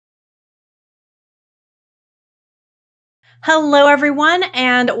Hello, everyone,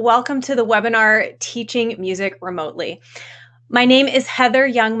 and welcome to the webinar Teaching Music Remotely. My name is Heather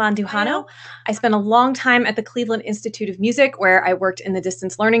Young Manduhano. I spent a long time at the Cleveland Institute of Music, where I worked in the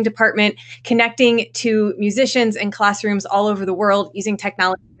distance learning department, connecting to musicians in classrooms all over the world using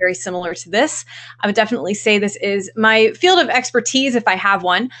technology very similar to this. I would definitely say this is my field of expertise if I have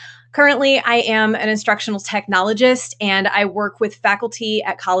one. Currently, I am an instructional technologist, and I work with faculty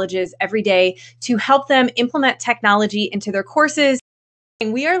at colleges every day to help them implement technology into their courses.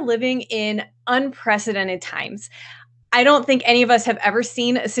 We are living in unprecedented times. I don't think any of us have ever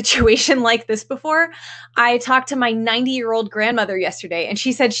seen a situation like this before. I talked to my 90-year-old grandmother yesterday, and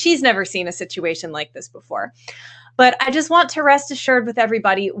she said she's never seen a situation like this before. But I just want to rest assured with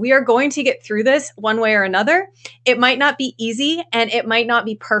everybody, we are going to get through this one way or another. It might not be easy and it might not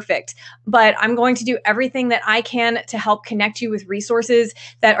be perfect, but I'm going to do everything that I can to help connect you with resources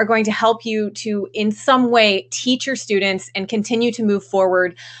that are going to help you to, in some way, teach your students and continue to move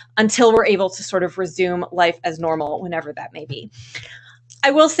forward until we're able to sort of resume life as normal, whenever that may be. I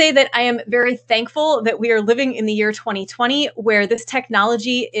will say that I am very thankful that we are living in the year 2020, where this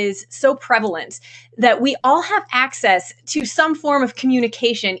technology is so prevalent that we all have access to some form of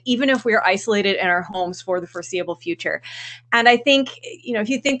communication, even if we are isolated in our homes for the foreseeable future. And I think, if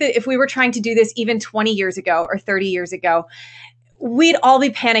you think that if we were trying to do this even 20 years ago or 30 years ago, we'd all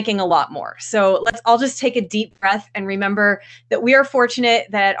be panicking a lot more. So let's all just take a deep breath and remember that we are fortunate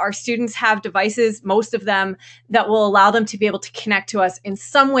that our students have devices, most of them, that will allow them to be able to connect to us in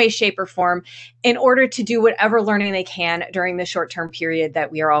some way, shape, or form in order to do whatever learning they can during the short-term period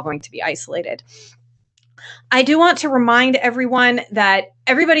that we are all going to be isolated. I do want to remind everyone that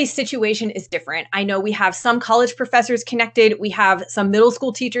everybody's situation is different. I know we have some college professors connected. We have some middle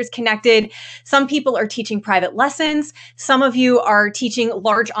school teachers connected. Some people are teaching private lessons. Some of you are teaching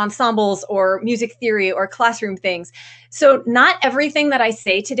large ensembles or music theory or classroom things. So not everything that I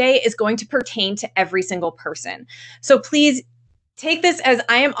say today is going to pertain to every single person. So please take this as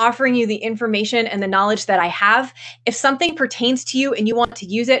I am offering you the information and the knowledge that I have. If something pertains to you and you want to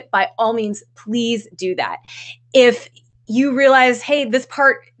use it, by all means, please do that. If you realize, hey, this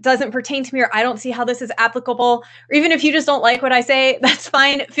part doesn't pertain to me, or I don't see how this is applicable, or even if you just don't like what I say, that's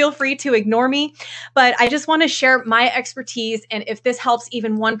fine. Feel free to ignore me. But I just want to share my expertise. And if this helps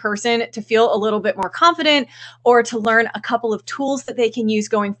even one person to feel a little bit more confident or to learn a couple of tools that they can use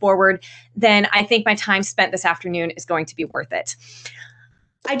going forward, then I think my time spent this afternoon is going to be worth it.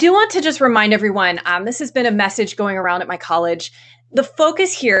 I do want to just remind everyone, this has been a message going around at my college. The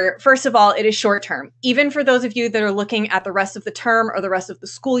focus here, first of all, it is short term. Even for those of you that are looking at the rest of the term or the rest of the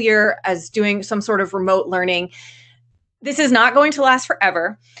school year as doing some sort of remote learning, this is not going to last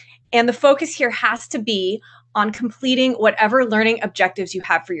forever. And the focus here has to be on completing whatever learning objectives you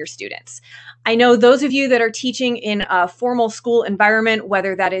have for your students. I know those of you that are teaching in a formal school environment,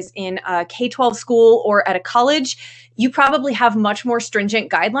 whether that is in a K-12 school or at a college, you probably have much more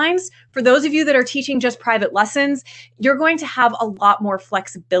stringent guidelines. For those of you that are teaching just private lessons, you're going to have a lot more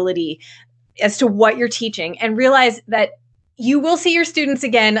flexibility as to what you're teaching, and realize that you will see your students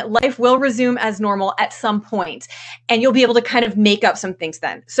again. Life will resume as normal at some point, and you'll be able to kind of make up some things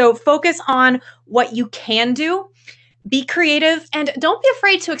then. So focus on what you can do. Be creative, and don't be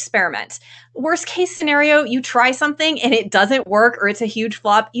afraid to experiment. Worst case scenario, you try something and it doesn't work, or it's a huge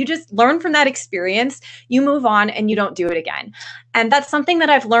flop. You just learn from that experience, you move on, and you don't do it again. And that's something that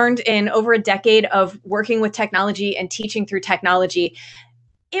I've learned in over a decade of working with technology and teaching through technology.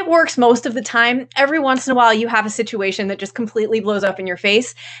 It works most of the time. Every once in a while, you have a situation that just completely blows up in your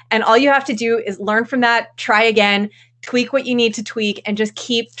face. And all you have to do is learn from that, try again, tweak what you need to tweak, and just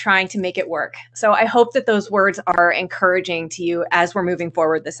keep trying to make it work. So I hope that those words are encouraging to you as we're moving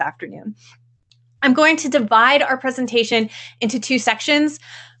forward this afternoon. I'm going to divide our presentation into two sections: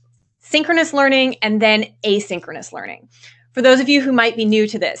 synchronous learning and then asynchronous learning. For those of you who might be new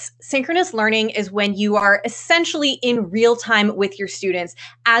to this, synchronous learning is when you are essentially in real time with your students,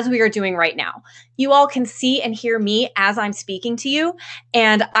 as we are doing right now. You all can see and hear me as I'm speaking to you,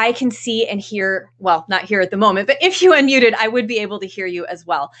 and I can see and hear, well, not here at the moment, but if you unmuted, I would be able to hear you as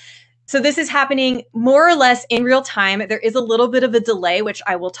well. So this is happening more or less in real time. There is a little bit of a delay, which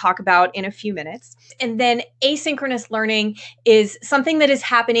I will talk about in a few minutes. And then asynchronous learning is something that is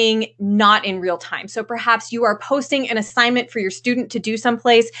happening not in real time. So perhaps you are posting an assignment for your student to do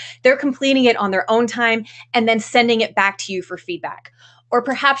someplace, they're completing it on their own time, and then sending it back to you for feedback. Or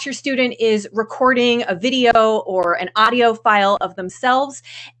perhaps your student is recording a video or an audio file of themselves,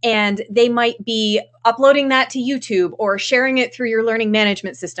 and they might be uploading that to YouTube or sharing it through your learning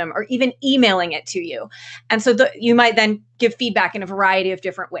management system or even emailing it to you. And so you might then give feedback in a variety of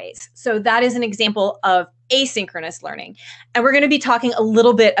different ways. So that is an example of asynchronous learning. And we're going to be talking a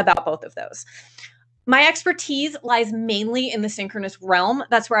little bit about both of those. My expertise lies mainly in the synchronous realm.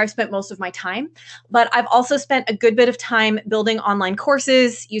 That's where I've spent most of my time. But I've also spent a good bit of time building online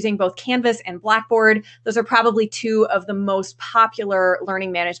courses using both Canvas and Blackboard. Those are probably two of the most popular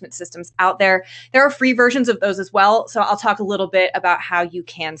learning management systems out there. There are free versions of those as well. So I'll talk a little bit about how you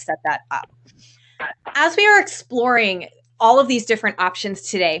can set that up. As we are exploring all of these different options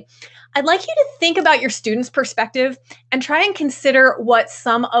today, I'd like you to think about your students' perspective and try and consider what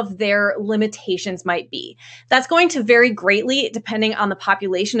some of their limitations might be. That's going to vary greatly depending on the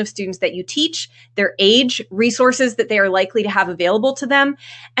population of students that you teach, their age, resources that they are likely to have available to them,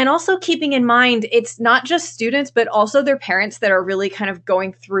 and also keeping in mind it's not just students, but also their parents that are really kind of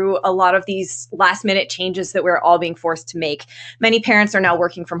going through a lot of these last-minute changes that we're all being forced to make. Many parents are now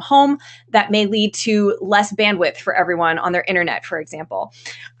working from home. That may lead to less bandwidth for everyone on their internet, for example.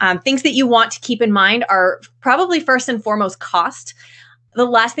 Things that you want to keep in mind are probably first and foremost cost. The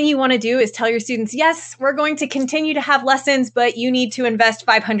last thing you want to do is tell your students, yes, we're going to continue to have lessons, but you need to invest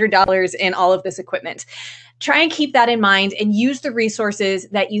 $500 in all of this equipment. Try and keep that in mind and use the resources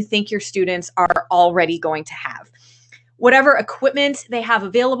that you think your students are already going to have. Whatever equipment they have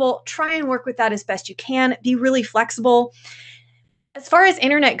available, try and work with that as best you can. Be really flexible. As far as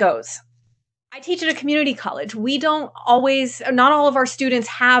internet goes, I teach at a community college. Not all of our students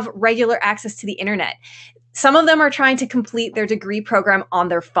have regular access to the internet. Some of them are trying to complete their degree program on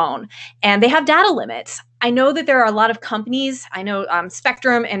their phone, and they have data limits. I know that there are a lot of companies. I know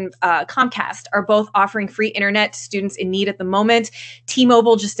Spectrum and Comcast are both offering free internet to students in need at the moment.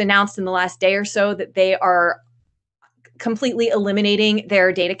 T-Mobile just announced in the last day or so that they are completely eliminating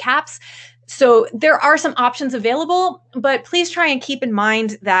their data caps. So there are some options available, but please try and keep in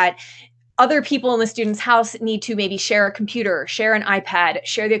mind that other people in the student's house need to maybe share a computer, share an iPad,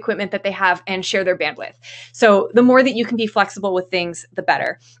 share the equipment that they have, and share their bandwidth. So the more that you can be flexible with things, the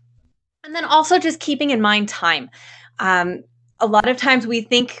better. And then also just keeping in mind time. A lot of times we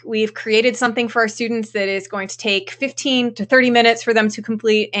think we've created something for our students that is going to take 15 to 30 minutes for them to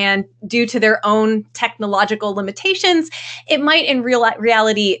complete, and due to their own technological limitations, it might in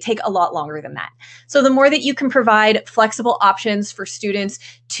reality take a lot longer than that. So the more that you can provide flexible options for students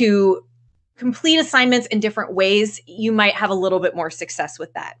to complete assignments in different ways, you might have a little bit more success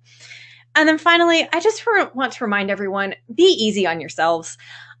with that. And then finally, I just want to remind everyone, be easy on yourselves.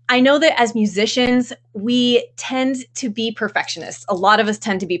 I know that as musicians, we tend to be perfectionists. A lot of us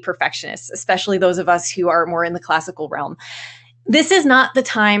tend to be perfectionists, especially those of us who are more in the classical realm. This is not the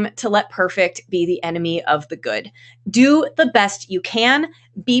time to let perfect be the enemy of the good. Do the best you can,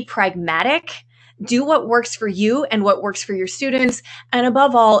 be pragmatic, do what works for you and what works for your students. And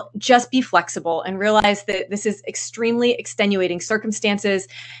above all, just be flexible and realize that this is extremely extenuating circumstances.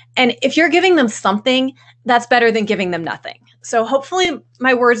 And if you're giving them something, that's better than giving them nothing. So hopefully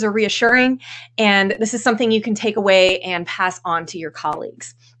my words are reassuring, and this is something you can take away and pass on to your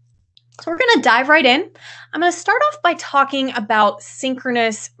colleagues. So we're going to dive right in. I'm going to start off by talking about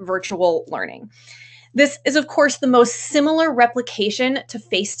synchronous virtual learning. This is, of course, the most similar replication to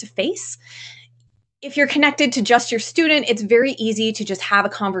face-to-face. If you're connected to just your student, it's very easy to just have a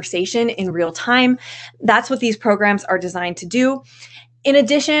conversation in real time. That's what these programs are designed to do. In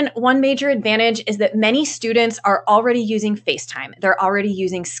addition, one major advantage is that many students are already using FaceTime. They're already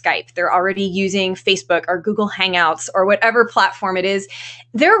using Skype. They're already using Facebook or Google Hangouts or whatever platform it is.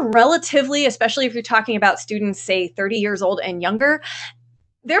 They're relatively, especially if you're talking about students, say 30 years old and younger,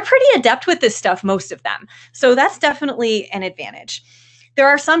 they're pretty adept with this stuff, most of them. So that's definitely an advantage. There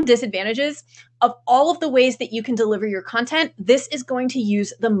are some disadvantages. Of all of the ways that you can deliver your content, this is going to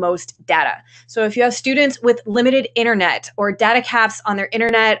use the most data. So if you have students with limited internet or data caps on their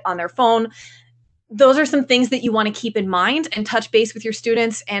internet, on their phone, those are some things that you want to keep in mind and touch base with your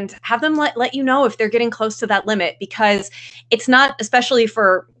students and have them let you know if they're getting close to that limit, because it's not, especially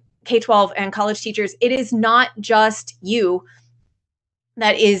for K-12 and college teachers, it is not just you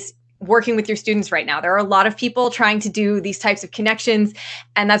that is working with your students right now. There are a lot of people trying to do these types of connections,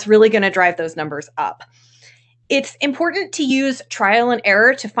 and that's really going to drive those numbers up. It's important to use trial and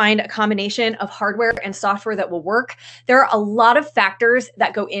error to find a combination of hardware and software that will work. There are a lot of factors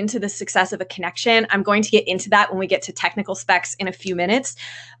that go into the success of a connection. I'm going to get into that when we get to technical specs in a few minutes.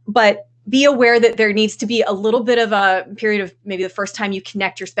 But be aware that there needs to be a little bit of a period of maybe the first time you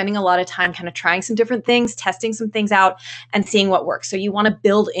connect, you're spending a lot of time kind of trying some different things, testing some things out, and seeing what works. So you want to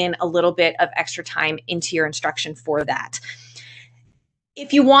build in a little bit of extra time into your instruction for that.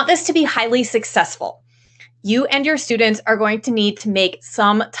 If you want this to be highly successful, you and your students are going to need to make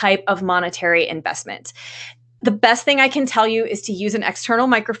some type of monetary investment. The best thing I can tell you is to use an external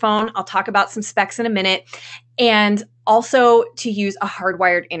microphone. I'll talk about some specs in a minute. And also to use a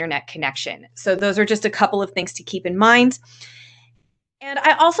hardwired internet connection. So those are just a couple of things to keep in mind. And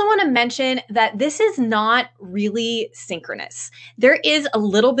I also want to mention that this is not really synchronous. There is a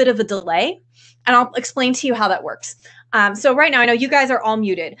little bit of a delay, and I'll explain to you how that works. So right now, I know you guys are all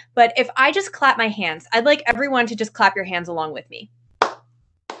muted, but if I just clap my hands, I'd like everyone to just clap your hands along with me.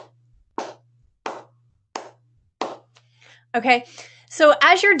 Okay, so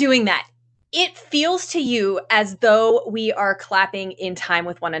as you're doing that, it feels to you as though we are clapping in time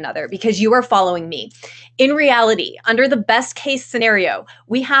with one another because you are following me. In reality, under the best case scenario,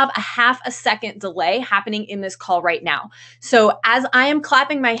 we have a half a second delay happening in this call right now. So as I am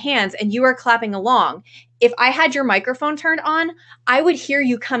clapping my hands and you are clapping along, if I had your microphone turned on, I would hear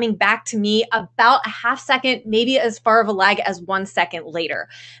you coming back to me about a half second, maybe as far of a lag as 1 second later,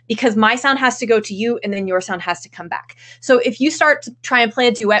 because my sound has to go to you and then your sound has to come back. So if you start to try and play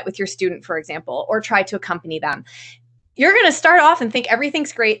a duet with your student, for example, or try to accompany them, you're going to start off and think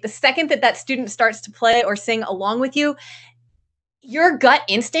everything's great. The second that that student starts to play or sing along with you, your gut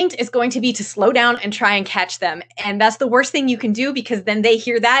instinct is going to be to slow down and try and catch them. And that's the worst thing you can do because then they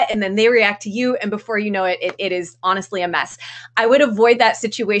hear that and then they react to you. And before you know it, it is honestly a mess. I would avoid that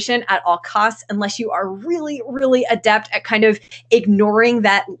situation at all costs unless you are really, really adept at kind of ignoring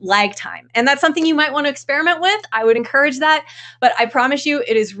that lag time. And that's something you might want to experiment with. I would encourage that. But I promise you,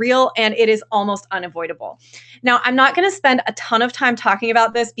 it is real and it is almost unavoidable. Now, I'm not going to spend a ton of time talking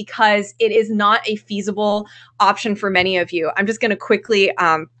about this because it is not a feasible option for many of you. I'm just going to quickly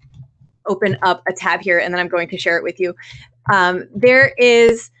open up a tab here and then I'm going to share it with you. There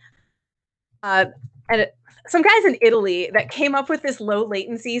is some guys in Italy that came up with this low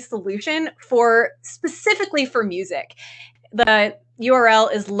latency solution specifically for music. The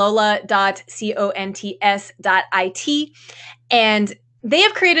URL is lola.conts.it, and they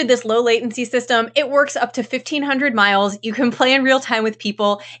have created this low latency system. It works up to 1,500 miles. You can play in real time with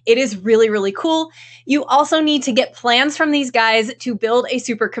people. It is really, really cool. You also need to get plans from these guys to build a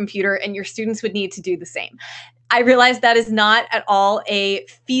supercomputer, and your students would need to do the same. I realize that is not at all a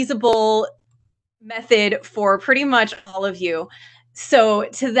feasible method for pretty much all of you. So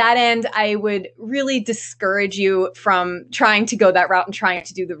to that end, I would really discourage you from trying to go that route and trying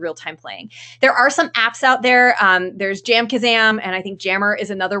to do the real-time playing. There are some apps out there. There's JamKazam, and I think Jammer is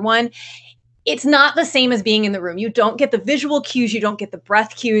another one. It's not the same as being in the room. You don't get the visual cues. You don't get the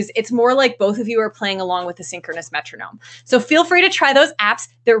breath cues. It's more like both of you are playing along with a synchronous metronome. So feel free to try those apps.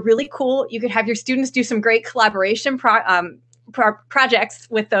 They're really cool. You could have your students do some great collaboration projects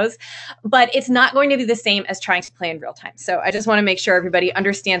with those, but it's not going to be the same as trying to play in real time. So I just want to make sure everybody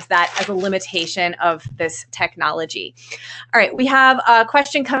understands that as a limitation of this technology. All right, we have a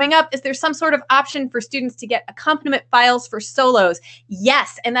question coming up. Is there some sort of option for students to get accompaniment files for solos?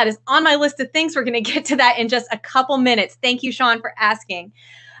 Yes, and that is on my list of things. We're going to get to that in just a couple minutes. Thank you, Sean, for asking.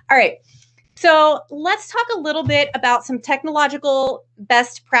 All right. So let's talk a little bit about some technological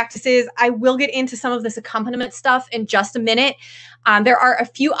best practices. I will get into some of this accompaniment stuff in just a minute. There are a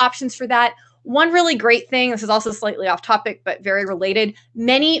few options for that. One really great thing, this is also slightly off topic, but very related.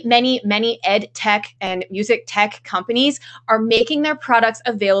 Many ed tech and music tech companies are making their products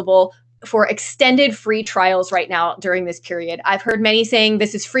available for extended free trials right now during this period. I've heard many saying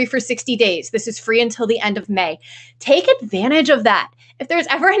this is free for 60 days. This is free until the end of May. Take advantage of that. If there's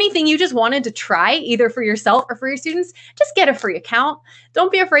ever anything you just wanted to try, either for yourself or for your students, just get a free account.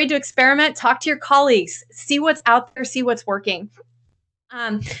 Don't be afraid to experiment. Talk to your colleagues. See what's out there. See what's working.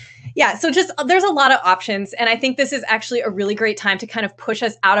 Yeah, so just there's a lot of options. And I think this is actually a really great time to kind of push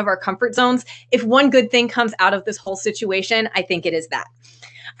us out of our comfort zones. If one good thing comes out of this whole situation, I think it is that.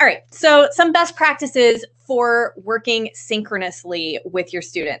 All right, so some best practices for working synchronously with your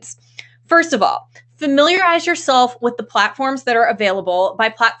students. First of all, familiarize yourself with the platforms that are available. By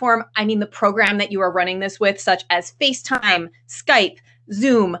platform, I mean the program that you are running this with, such as FaceTime, Skype,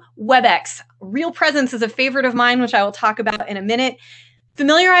 Zoom, WebEx. Real Presence is a favorite of mine, which I will talk about in a minute.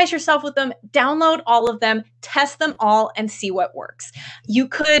 Familiarize yourself with them, download all of them, test them all, and see what works. You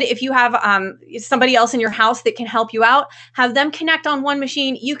could, if you have somebody else in your house that can help you out, have them connect on one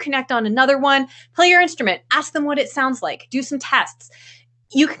machine, you connect on another one, play your instrument, ask them what it sounds like, do some tests.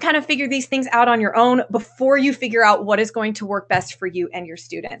 You can kind of figure these things out on your own before you figure out what is going to work best for you and your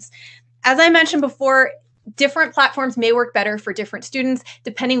students. As I mentioned before, different platforms may work better for different students,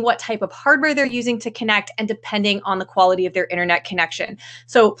 depending what type of hardware they're using to connect and depending on the quality of their internet connection.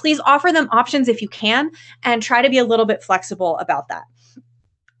 So please offer them options if you can, and try to be a little bit flexible about that.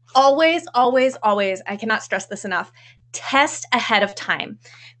 Always, always, always, I cannot stress this enough, test ahead of time.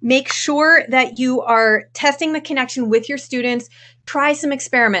 Make sure that you are testing the connection with your students. Try some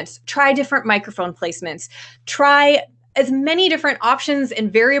experiments, try different microphone placements, try as many different options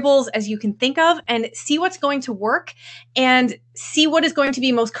and variables as you can think of, and see what's going to work and see what is going to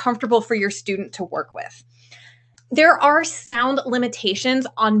be most comfortable for your student to work with. There are sound limitations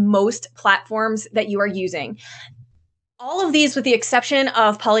on most platforms that you are using. All of these, with the exception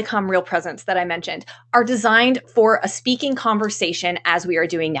of Polycom Real Presence that I mentioned, are designed for a speaking conversation as we are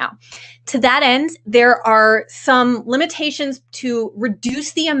doing now. To that end, there are some limitations to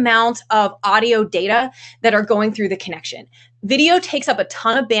reduce the amount of audio data that are going through the connection. Video takes up a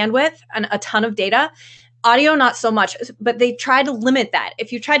ton of bandwidth and a ton of data. Audio, not so much, but they try to limit that.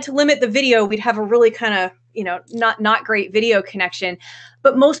 If you tried to limit the video, we'd have a really kind of, not great video connection.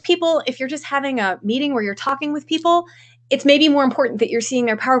 But most people, if you're just having a meeting where you're talking with people, it's maybe more important that you're seeing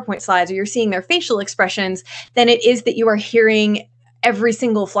their PowerPoint slides or you're seeing their facial expressions than it is that you are hearing every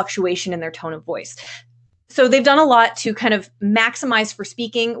single fluctuation in their tone of voice. So they've done a lot to kind of maximize for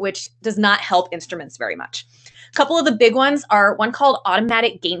speaking, which does not help instruments very much. A couple of the big ones are one called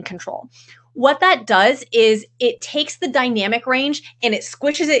automatic gain control. What that does is it takes the dynamic range and it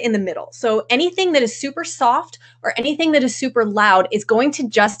squishes it in the middle. So anything that is super soft or anything that is super loud is going to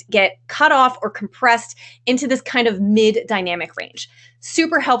just get cut off or compressed into this kind of mid dynamic range.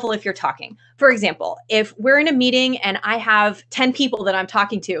 Super helpful if you're talking. For example, if we're in a meeting and I have 10 people that I'm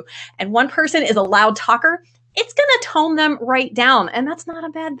talking to and one person is a loud talker, it's going to tone them right down, and that's not a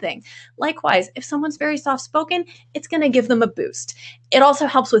bad thing. Likewise, if someone's very soft-spoken, it's going to give them a boost. It also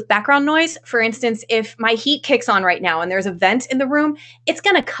helps with background noise. For instance, if my heat kicks on right now and there's a vent in the room, it's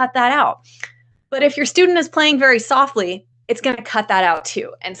going to cut that out. But if your student is playing very softly, it's going to cut that out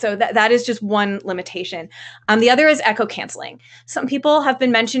too. And so that is just one limitation. The other is echo canceling. Some people have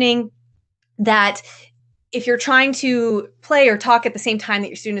been mentioning that if you're trying to play or talk at the same time that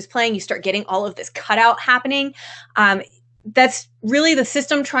your student is playing, you start getting all of this cutout happening. That's really the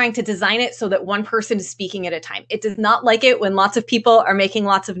system trying to design it so that one person is speaking at a time. It does not like it when lots of people are making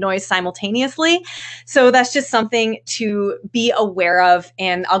lots of noise simultaneously. So that's just something to be aware of,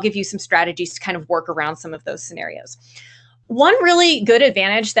 and I'll give you some strategies to kind of work around some of those scenarios. One really good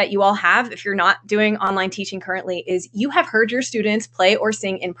advantage that you all have if you're not doing online teaching currently is you have heard your students play or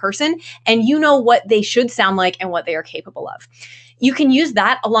sing in person, and you know what they should sound like and what they are capable of. You can use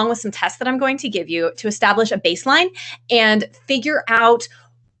that along with some tests that I'm going to give you to establish a baseline and figure out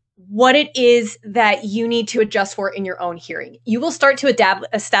what it is that you need to adjust for in your own hearing. You will start to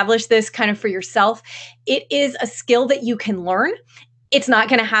establish this kind of for yourself. It is a skill that you can learn. It's not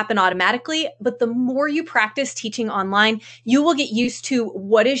going to happen automatically, but the more you practice teaching online, you will get used to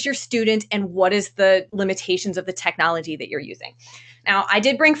what is your student and what is the limitations of the technology that you're using. Now, I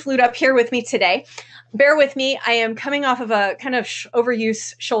did bring Flute up here with me today. Bear with me. I am coming off of a kind of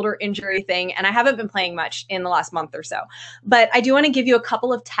overuse shoulder injury thing, and I haven't been playing much in the last month or so. But I do want to give you a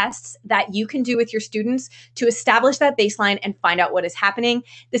couple of tests that you can do with your students to establish that baseline and find out what is happening.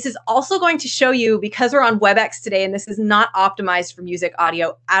 This is also going to show you, because we're on WebEx today, and this is not optimized for music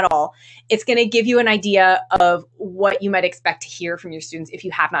audio at all, it's going to give you an idea of what you might expect to hear from your students if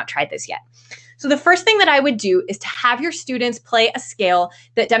you have not tried this yet. So the first thing that I would do is to have your students play a scale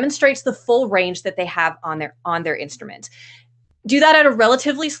that demonstrates the full range that they have on their instrument. Do that at a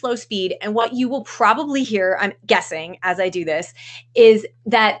relatively slow speed, and what you will probably hear, I'm guessing as I do this, is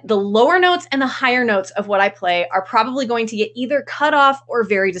that the lower notes and the higher notes of what I play are probably going to get either cut off or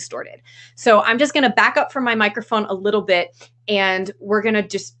very distorted. So I'm just going to back up from my microphone a little bit, and we're going to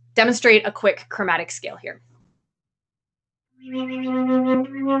just demonstrate a quick chromatic scale here.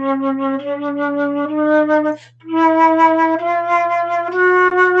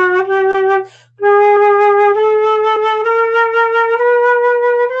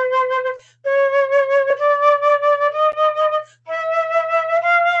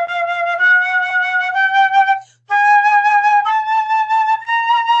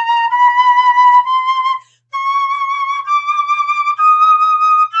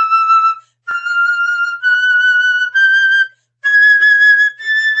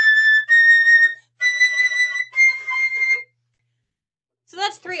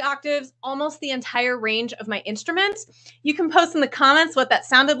 Octaves, almost the entire range of my instruments. You can post in the comments what that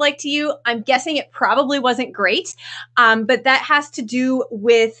sounded like to you. I'm guessing it probably wasn't great, but that has to do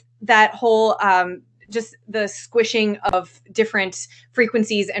with that whole just the squishing of different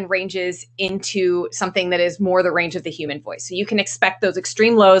frequencies and ranges into something that is more the range of the human voice. So you can expect those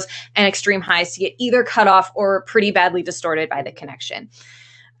extreme lows and extreme highs to get either cut off or pretty badly distorted by the connection.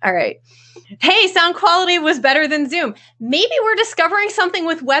 All right. Hey, sound quality was better than Zoom. Maybe we're discovering something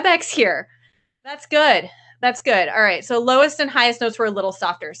with WebEx here. That's good. That's good. All right. So lowest and highest notes were a little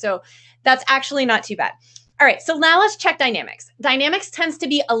softer. So that's actually not too bad. All right. So now let's check dynamics. Dynamics tends to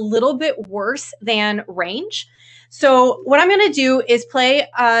be a little bit worse than range. So what I'm going to do is play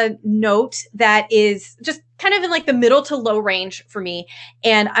a note that is just kind of in like the middle to low range for me.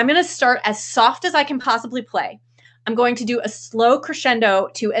 And I'm going to start as soft as I can possibly play. I'm going to do a slow crescendo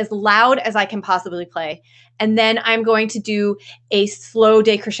to as loud as I can possibly play. And then I'm going to do a slow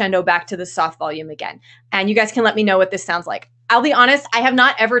decrescendo back to the soft volume again. And you guys can let me know what this sounds like. I'll be honest, I have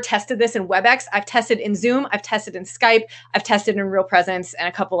not ever tested this in WebEx. I've tested in Zoom, I've tested in Skype, I've tested in Real Presence and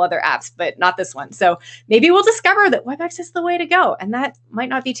a couple other apps, but not this one. So maybe we'll discover that WebEx is the way to go, and that might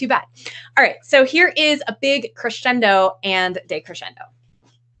not be too bad. All right, so here is a big crescendo and decrescendo.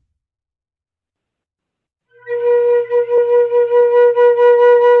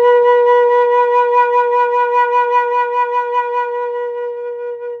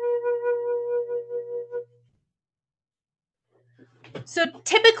 So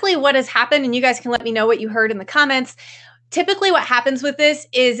typically what has happened, and you guys can let me know what you heard in the comments, typically what happens with this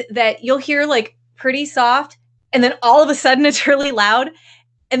is that you'll hear like pretty soft, and then all of a sudden it's really loud,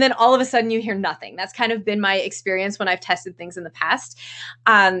 and then all of a sudden you hear nothing. That's kind of been my experience when I've tested things in the past.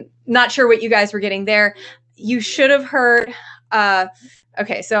 Not sure what you guys were getting there. You should have heard,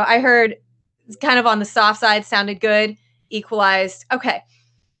 okay, so I heard kind of on the soft side, sounded good, equalized. Okay.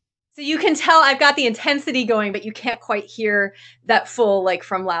 So you can tell I've got the intensity going, but you can't quite hear that full, like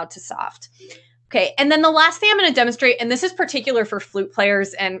from loud to soft. Okay, and then the last thing I'm going to demonstrate, and this is particular for flute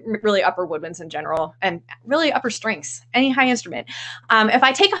players and really upper woodwinds in general, and really upper strings, any high instrument. If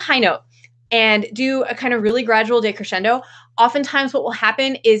I take a high note and do a kind of really gradual decrescendo, oftentimes what will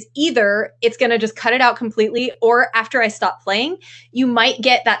happen is either it's going to just cut it out completely, or after I stop playing, you might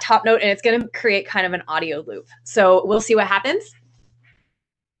get that top note and it's going to create kind of an audio loop. So we'll see what happens.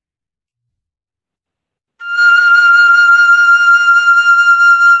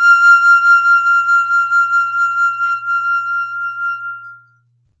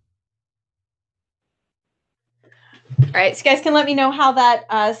 All right, so you guys can let me know how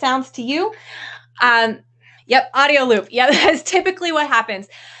that sounds to you. Yep, audio loop. Yeah, that's typically what happens.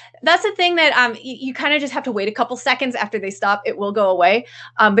 That's the thing that you kind of just have to wait a couple seconds after they stop. It will go away.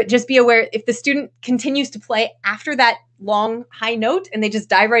 But just be aware, if the student continues to play after that long high note and they just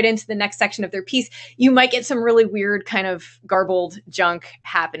dive right into the next section of their piece, you might get some really weird kind of garbled junk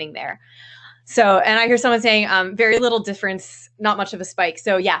happening there. So, and I hear someone saying very little difference, not much of a spike.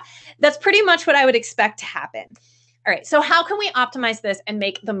 So yeah, that's pretty much what I would expect to happen. All right, so how can we optimize this and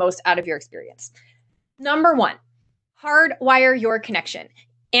make the most out of your experience? Number one, hardwire your connection,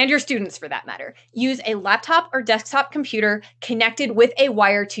 and your students for that matter. Use a laptop or desktop computer connected with a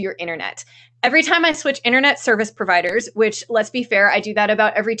wire to your internet. Every time I switch internet service providers, which let's be fair, I do that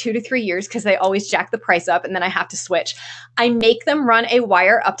about every 2 to 3 years because they always jack the price up and then I have to switch. I make them run a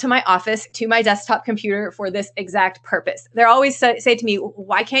wire up to my office to my desktop computer for this exact purpose. They're always say to me,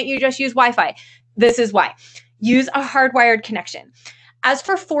 why can't you just use Wi-Fi? This is why. Use a hardwired connection. As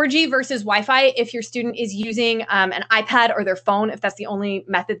for 4G versus Wi-Fi, if your student is using an iPad or their phone, if that's the only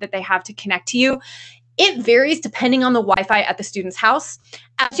method that they have to connect to you, it varies depending on the Wi-Fi at the student's house.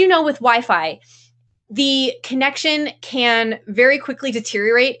 As you know, with Wi-Fi, the connection can very quickly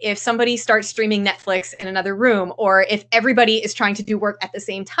deteriorate if somebody starts streaming Netflix in another room, or if everybody is trying to do work at the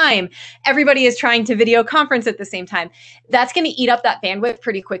same time, everybody is trying to video conference at the same time. That's going to eat up that bandwidth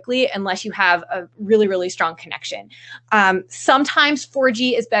pretty quickly unless you have a really, really strong connection. Sometimes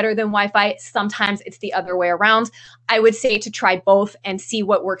 4G is better than Wi-Fi. Sometimes it's the other way around. I would say to try both and see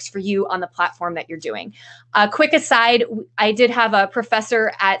what works for you on the platform that you're doing. Quick aside, I did have a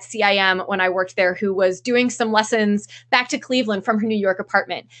professor at CIM when I worked there who was doing some lessons back to Cleveland from her New York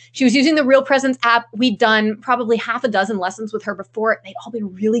apartment. She was using the Real Presence app. We'd done probably half a dozen lessons with her before. They'd all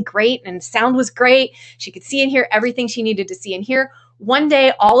been really great and sound was great. She could see and hear everything she needed to see and hear. One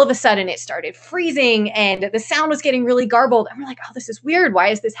day, all of a sudden, it started freezing and the sound was getting really garbled. And we're like, oh, this is weird. Why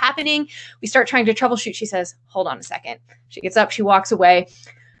is this happening? We start trying to troubleshoot. She says, hold on a second. She gets up, she walks away.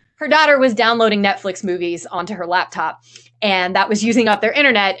 Her daughter was downloading Netflix movies onto her laptop, and that was using up their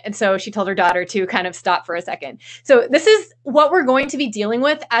internet. And so she told her daughter to kind of stop for a second. So this is what we're going to be dealing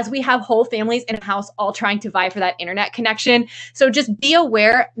with as we have whole families in a house all trying to vie for that internet connection. So just be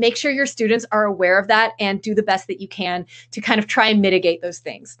aware, make sure your students are aware of that, and do the best that you can to kind of try and mitigate those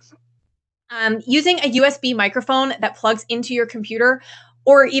things. Using a USB microphone that plugs into your computer,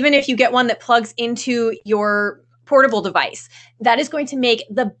 or even if you get one that plugs into your portable device, that is going to make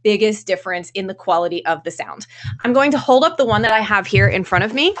the biggest difference in the quality of the sound. I'm going to hold up the one that I have here in front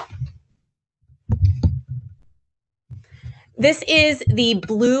of me. This is the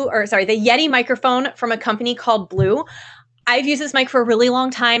Yeti microphone from a company called Blue. I've used this mic for a really long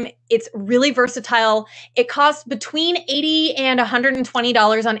time. It's really versatile. It costs between $80 and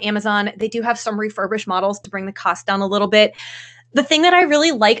 $120 on Amazon. They do have some refurbished models to bring the cost down a little bit. The thing that I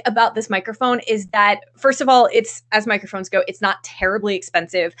really like about this microphone is that, first of all, it's, as microphones go, it's not terribly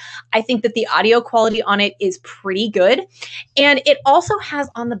expensive. I think that the audio quality on it is pretty good. And it also has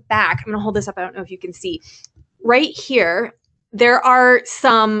on the back, I'm going to hold this up, I don't know if you can see, right here, there are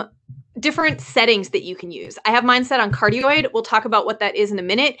some different settings that you can use. I have mine set on cardioid. We'll talk about what that is in a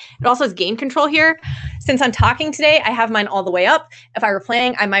minute. It also has gain control here. Since I'm talking today, I have mine all the way up. If I were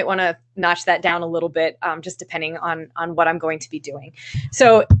playing, I might want to notch that down a little bit, just depending on what I'm going to be doing.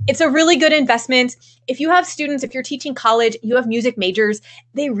 So it's a really good investment. If you have students, if you're teaching college, you have music majors,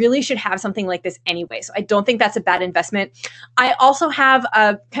 they really should have something like this anyway. So I don't think that's a bad investment. I also have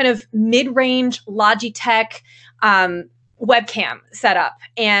a kind of mid-range Logitech webcam set up,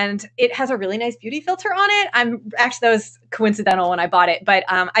 and it has a really nice beauty filter on it. That was coincidental when I bought it, but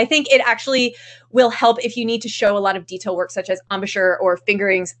I think it actually will help if you need to show a lot of detail work such as embouchure or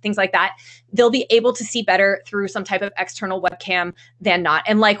fingerings, things like that. They'll be able to see better through some type of external webcam than not,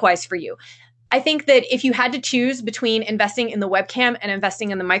 and likewise for you. I think that if you had to choose between investing in the webcam and investing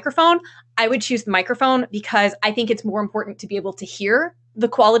in the microphone, I would choose the microphone because I think it's more important to be able to hear the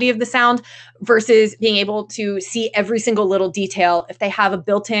quality of the sound versus being able to see every single little detail. If they have a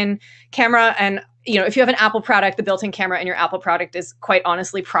built-in camera, and if you have an Apple product, the built-in camera in your Apple product is quite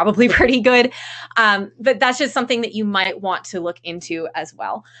honestly probably pretty good. But that's just something that you might want to look into as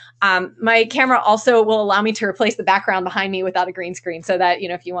well. My camera also will allow me to replace the background behind me without a green screen, so that,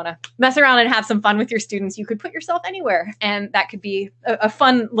 if you want to mess around and have some fun with your students, you could put yourself anywhere. And that could be a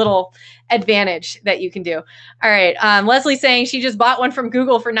fun little advantage that you can do. All right. Leslie saying she just bought one from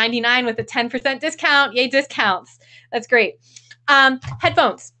Google for $99 with a 10% discount. Yay, discounts. That's great.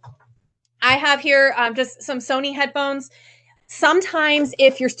 Headphones. I have here just some Sony headphones. Sometimes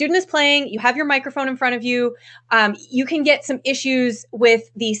if your student is playing, you have your microphone in front of you, you can get some issues with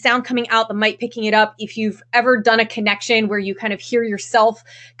the sound coming out, the mic picking it up. If you've ever done a connection where you kind of hear yourself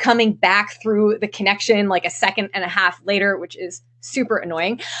coming back through the connection like a second and a half later, which is super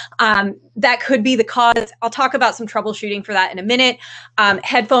annoying, that could be the cause. I'll talk about some troubleshooting for that in a minute.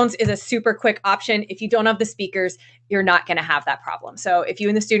 Headphones is a super quick option. If you don't have the speakers, you're not going to have that problem. So if you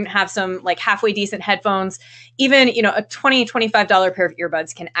and the student have some like halfway decent headphones, even, a $20, $25 pair of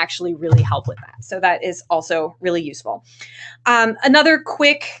earbuds can actually really help with that. So that is also really useful. Another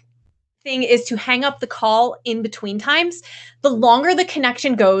quick thing is to hang up the call in between times. The longer the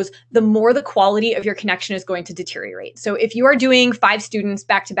connection goes, the more the quality of your connection is going to deteriorate. So if you are doing 5 students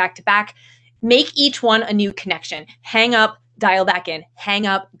back to back to back, make each one a new connection. Hang up, dial back in, hang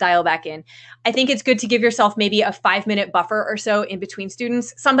up, dial back in. I think it's good to give yourself maybe a 5-minute buffer or so in between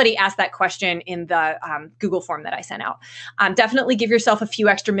students. Somebody asked that question in the Google form that I sent out. Definitely give yourself a few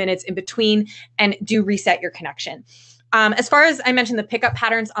extra minutes in between and do reset your connection. As far as I mentioned, the pickup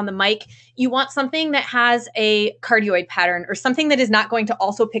patterns on the mic, you want something that has a cardioid pattern or something that is not going to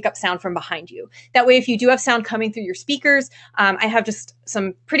also pick up sound from behind you. That way, if you do have sound coming through your speakers, I have just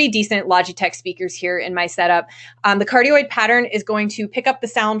some pretty decent Logitech speakers here in my setup. The cardioid pattern is going to pick up the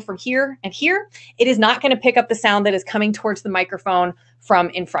sound from here and here. It is not going to pick up the sound that is coming towards the microphone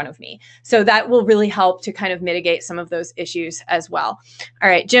from in front of me. So that will really help to kind of mitigate some of those issues as well. All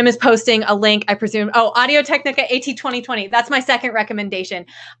right, Jim is posting a link, I presume. Oh, Audio Technica AT2020. That's my second recommendation.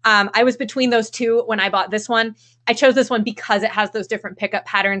 I was between those two when I bought this one. I chose this one because it has those different pickup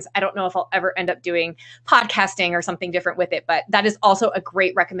patterns. I don't know if I'll ever end up doing podcasting or something different with it, but that is also a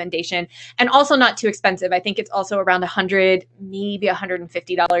great recommendation and also not too expensive. I think it's also around $100, maybe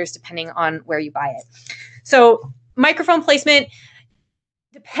 $150, depending on where you buy it. So microphone placement,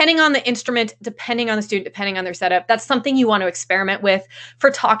 depending on the instrument, depending on the student, depending on their setup, that's something you want to experiment with. For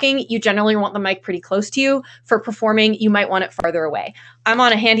talking, you generally want the mic pretty close to you. For performing, you might want it farther away. I'm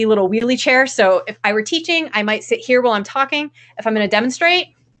on a handy little wheelie chair, so if I were teaching, I might sit here while I'm talking. If I'm going to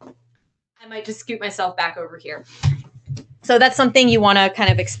demonstrate, I might just scoot myself back over here. So that's something you want to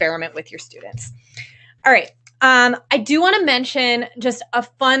kind of experiment with your students. All right. I do want to mention just a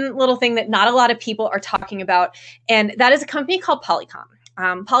fun little thing that not a lot of people are talking about, and that is a company called Polycom.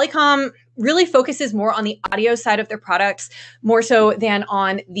 Polycom really focuses more on the audio side of their products, more so than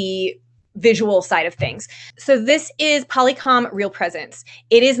on the visual side of things. So this is Polycom Real Presence.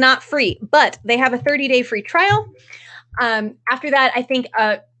 It is not free, but they have a 30-day free trial. After that, I think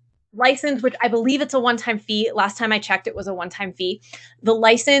license, which I believe it's a one-time fee. Last time I checked, it was a one-time fee. The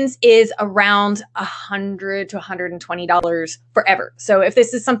license is around $100 to $120 forever. So if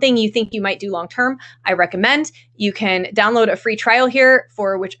this is something you think you might do long-term, I recommend you can download a free trial here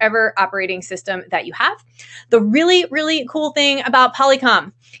for whichever operating system that you have. The really, really cool thing about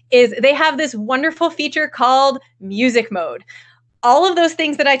Polycom is they have this wonderful feature called Music Mode. All of those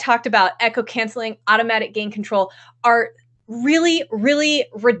things that I talked about, echo canceling, automatic gain control, are really, really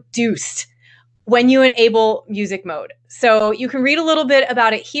reduced when you enable music mode. So you can read a little bit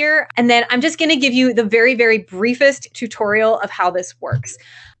about it here. And then I'm just going to give you the very, very briefest tutorial of how this works.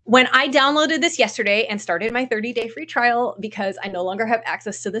 When I downloaded this yesterday and started my 30-day free trial, because I no longer have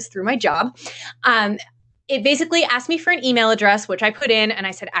access to this through my job, it basically asked me for an email address, which I put in, and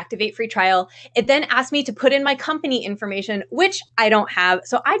I said activate free trial. It then asked me to put in my company information, which I don't have.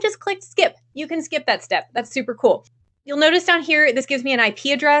 So I just clicked skip. You can skip that step. That's super cool. You'll notice down here, this gives me an IP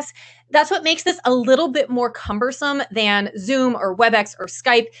address. That's what makes this a little bit more cumbersome than Zoom or WebEx or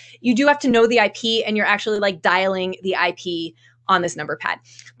Skype. You do have to know the IP, and you're actually like dialing the IP on this number pad.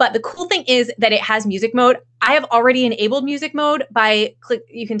 But the cool thing is that it has music mode. I have already enabled music mode by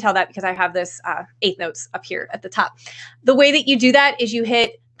you can tell that because I have this 8th notes up here at the top. The way that you do that is you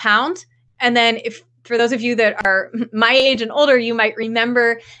hit pound, and then for those of you that are my age and older, you might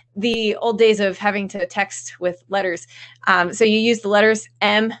remember the old days of having to text with letters. So you use the letters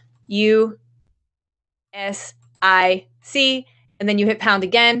M, U, S, I, C, and then you hit pound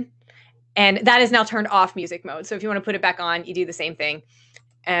again. And that is now turned off music mode. So if you want to put it back on, you do the same thing.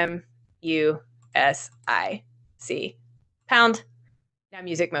 M, U, S, I, C, pound. Now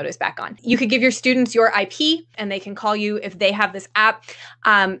music mode is back on. You could give your students your IP and they can call you if they have this app.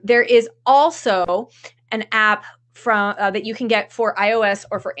 There is also an app from that you can get for iOS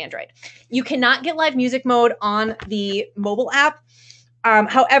or for Android. You cannot get live music mode on the mobile app.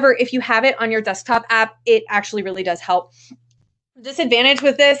 However, if you have it on your desktop app, it actually really does help. The disadvantage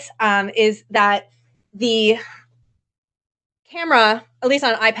with this is that the camera, at least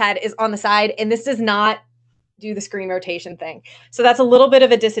on an iPad, is on the side, and this does not do the screen rotation thing. So that's a little bit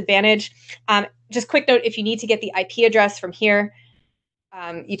of a disadvantage. Just quick note, if you need to get the IP address from here,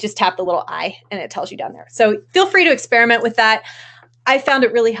 you just tap the little I and it tells you down there. So feel free to experiment with that. I found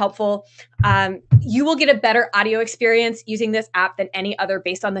it really helpful. You will get a better audio experience using this app than any other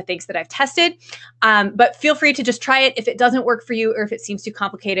based on the things that I've tested. But feel free to just try it. If it doesn't work for you or if it seems too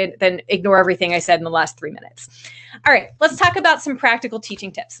complicated, then ignore everything I said in the last 3 minutes. All right, let's talk about some practical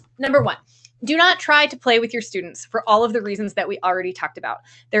teaching tips. Number 1, do not try to play with your students for all of the reasons that we already talked about.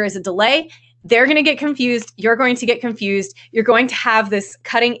 There is a delay. They're going to get confused. You're going to get confused. You're going to have this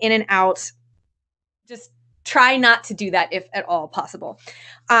cutting in and out. Just try not to do that if at all possible.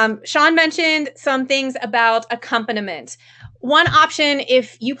 Sean mentioned some things about accompaniment. One option,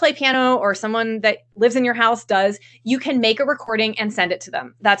 if you play piano or someone that lives in your house does, you can make a recording and send it to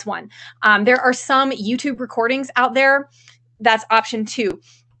them. That's one. There are some YouTube recordings out there. That's option 2.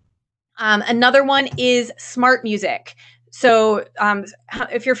 Another one is Smart Music. So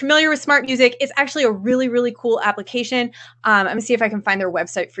if you're familiar with Smart Music, it's actually a really, really cool application. I'm going to see if I can find their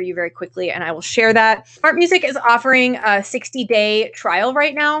website for you very quickly, and I will share that. Smart Music is offering a 60-day trial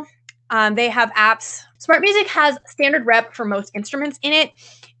right now. They have apps. Smart Music has standard rep for most instruments in it.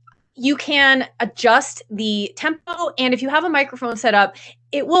 You can adjust the tempo, and if you have a microphone set up,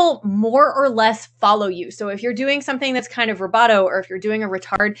 it will more or less follow you. So if you're doing something that's kind of rubato, or if you're doing a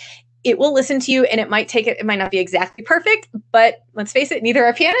retard, it will listen to you, and it might not be exactly perfect, but let's face it, neither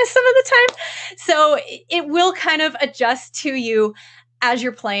are pianists some of the time. So it will kind of adjust to you as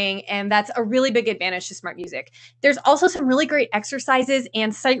you're playing, and that's a really big advantage to Smart Music. There's also some really great exercises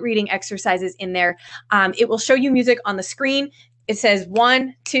and sight reading exercises in there. It will show you music on the screen. It says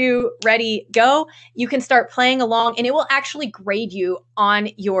 1, 2, ready, go. You can start playing along, and it will actually grade you on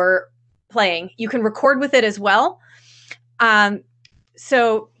your playing. You can record with it as well.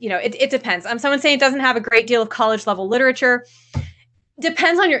 So, it depends. Someone saying it doesn't have a great deal of college level literature.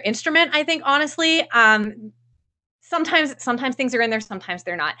 Depends on your instrument, I think, honestly. Sometimes things are in there, sometimes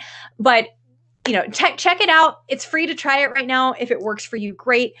they're not. But check it out. It's free to try it right now. If it works for you,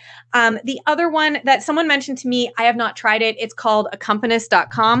 great. The other one that someone mentioned to me, I have not tried it. It's called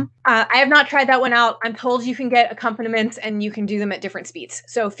accompanist.com. I have not tried that one out. I'm told you can get accompaniments and you can do them at different speeds.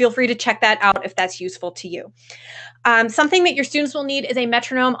 So feel free to check that out if that's useful to you. Something that your students will need is a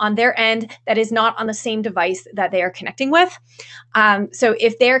metronome on their end that is not on the same device that they are connecting with. So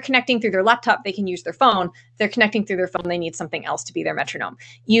if they're connecting through their laptop, they can use their phone. If they're connecting through their phone, they need something else to be their metronome.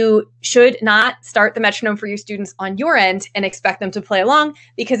 You should not start the metronome for your students on your end and expect them to play along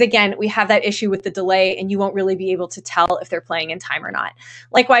because, again, we have that issue with the delay and you won't really be able to tell if they're playing in time or not.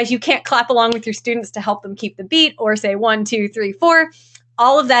 Likewise, you can't clap along with your students to help them keep the beat or say 1, 2, 3, 4.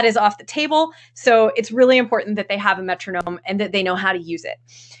 All of that is off the table. So it's really important that they have a metronome and that they know how to use it.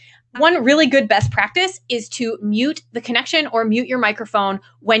 One really good best practice is to mute the connection or mute your microphone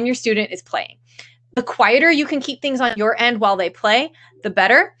when your student is playing. The quieter you can keep things on your end while they play, the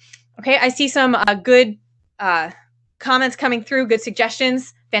better. Okay, I see some good comments coming through, good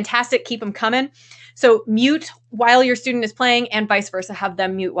suggestions. Fantastic, keep them coming. So mute while your student is playing and vice versa, have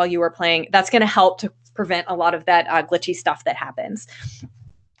them mute while you are playing. That's going to help to prevent a lot of that glitchy stuff that happens.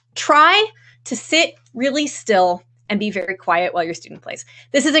 Try to sit really still and be very quiet while your student plays.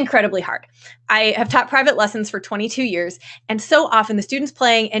 This is incredibly hard. I have taught private lessons for 22 years, and so often the student's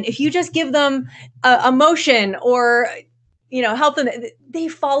playing, and if you just give them a motion or help them, they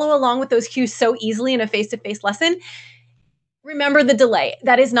follow along with those cues so easily in a face-to-face lesson. Remember the delay.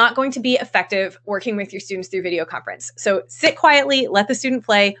 That is not going to be effective working with your students through video conference. So sit quietly, let the student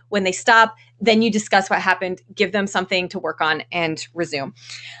play. When they stop, then you discuss what happened, give them something to work on, and resume.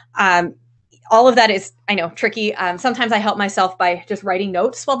 All of that is, I know, tricky. Sometimes I help myself by just writing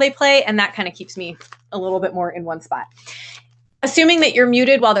notes while they play, and that kind of keeps me a little bit more in one spot. Assuming that you're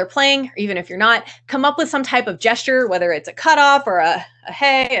muted while they're playing, or even if you're not, come up with some type of gesture, whether it's a cutoff or a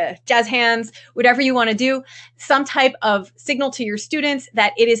hey, a jazz hands, whatever you want to do, some type of signal to your students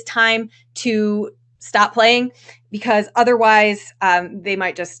that it is time to stop playing, because otherwise they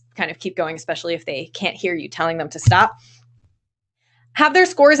might just kind of keep going, especially if they can't hear you telling them to stop. Have their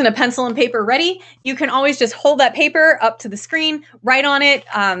scores and a pencil and paper ready. You can always just hold that paper up to the screen, write on it.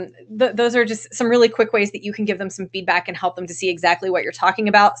 Those are just some really quick ways that you can give them some feedback and help them to see exactly what you're talking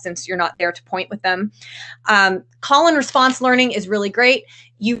about since you're not there to point with them. Call and response learning is really great.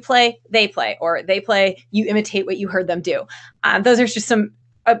 You play, or they play, you imitate what you heard them do. Those are just some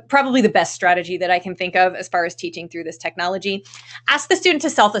probably the best strategy that I can think of as far as teaching through this technology. Ask the student to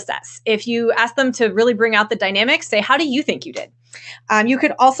self-assess. If you ask them to really bring out the dynamics, say, how do you think you did? You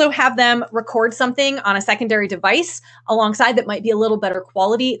could also have them record something on a secondary device alongside that might be a little better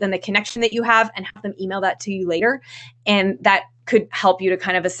quality than the connection that you have and have them email that to you later. And that could help you to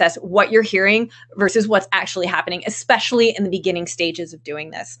kind of assess what you're hearing versus what's actually happening, especially in the beginning stages of doing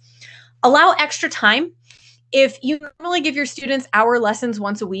this. Allow extra time. If you normally give your students hour lessons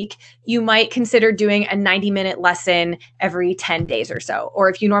once a week, you might consider doing a 90-minute lesson every 10 days or so. Or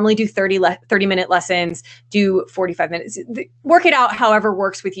if you normally do 30-minute lessons, do 45 minutes. Work it out however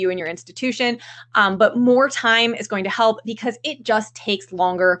works with you and your institution. But more time is going to help because it just takes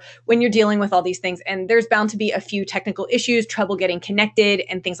longer when you're dealing with all these things. And there's bound to be a few technical issues, trouble getting connected,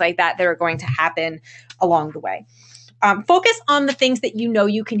 and things like that that are going to happen along the way. Focus on the things that you know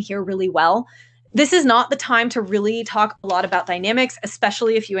you can hear really well. This is not the time to really talk a lot about dynamics,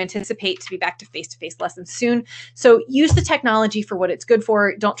 especially if you anticipate to be back to face-to-face lessons soon. So use the technology for what it's good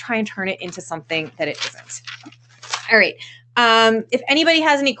for. Don't try and turn it into something that it isn't. All right. If anybody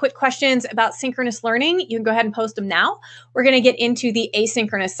has any quick questions about synchronous learning, you can go ahead and post them now. We're going to get into the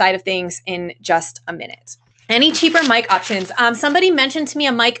asynchronous side of things in just a minute. Any cheaper mic options? Somebody mentioned to me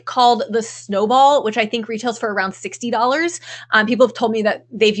a mic called the Snowball, which I think retails for around $60. People have told me that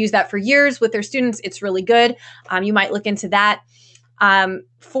they've used that for years with their students. It's really good. You might look into that.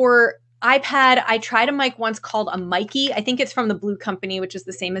 For iPad, I tried a mic once called a Mikey. I think it's from the Blue Company, which is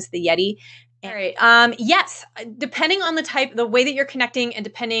the same as the Yeti. All right. Yes, depending on the way that you're connecting and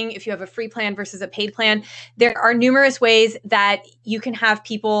depending if you have a free plan versus a paid plan, there are numerous ways that you can have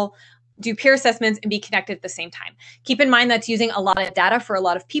people do peer assessments and be connected at the same time. Keep in mind that's using a lot of data for a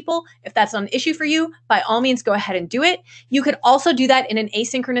lot of people. If that's not an issue for you, by all means, go ahead and do it. You could also do that in an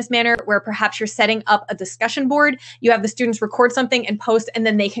asynchronous manner where perhaps you're setting up a discussion board. You have the students record something and post, and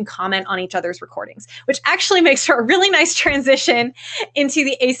then they can comment on each other's recordings, which actually makes for a really nice transition into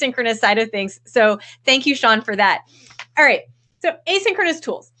the asynchronous side of things. So thank you, Sean, for that. All right, so asynchronous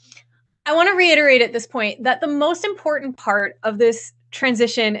tools. I want to reiterate at this point that the most important part of this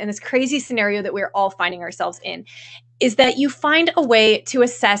transition and this crazy scenario that we're all finding ourselves in is that you find a way to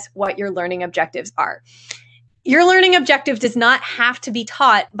assess what your learning objectives are. Your learning objective does not have to be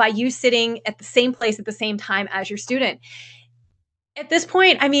taught by you sitting at the same place at the same time as your student. At this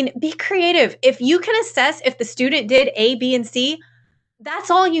point, I mean, be creative. If you can assess if the student did A, B, and C,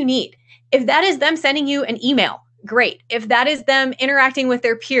 that's all you need. If that is them sending you an email, great. If that is them interacting with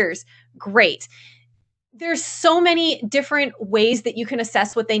their peers, great. There's so many different ways that you can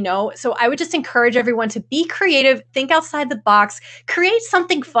assess what they know. So I would just encourage everyone to be creative, think outside the box, create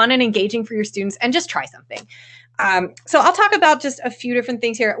something fun and engaging for your students, and just try something. So I'll talk about just a few different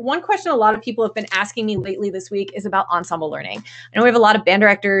things here. One question a lot of people have been asking me lately this week is about ensemble learning. I know we have a lot of band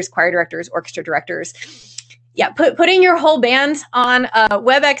directors, choir directors, orchestra directors. Yeah, putting your whole band on a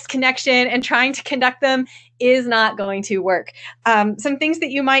WebEx connection and trying to conduct them is not going to work. Some things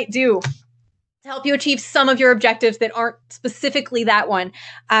that you might do to help you achieve some of your objectives that aren't specifically that one.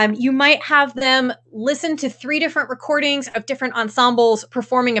 You might have them listen to 3 different recordings of different ensembles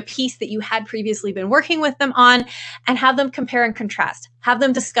performing a piece that you had previously been working with them on, and have them compare and contrast. Have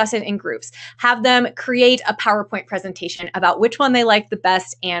them discuss it in groups. Have them create a PowerPoint presentation about which one they liked the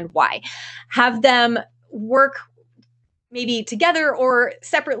best and why. Have them work maybe together or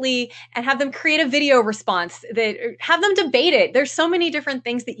separately and have them create a video response, that have them debate it. There's so many different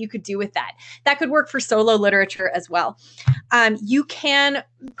things that you could do with that. That could work for solo literature as well. You can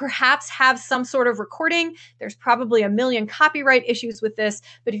perhaps have some sort of recording. There's probably a million copyright issues with this,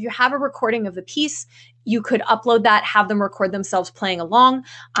 but if you have a recording of the piece, you could upload that, have them record themselves playing along.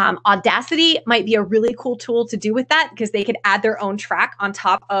 Audacity might be a really cool tool to do with that, because they could add their own track on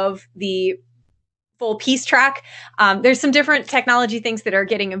top of the full piece track. There's some different technology things that are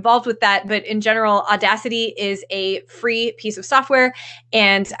getting involved with that, but in general, Audacity is a free piece of software,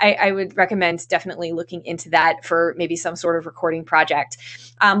 and I would recommend definitely looking into that for maybe some sort of recording project.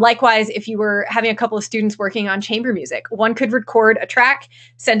 Likewise, if you were having a couple of students working on chamber music, one could record a track,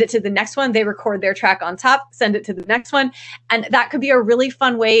 send it to the next one, they record their track on top, send it to the next one, and that could be a really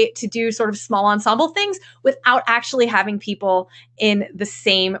fun way to do sort of small ensemble things without actually having people in the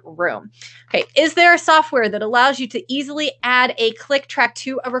same room. Okay, is there a software that allows you to easily add a click track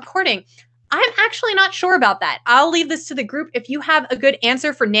to a recording? I'm actually not sure about that. I'll leave this to the group. If you have a good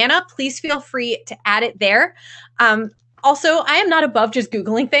answer for Nana, please feel free to add it there. Also, I am not above just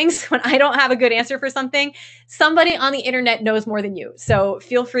Googling things when I don't have a good answer for something. Somebody on the internet knows more than you, so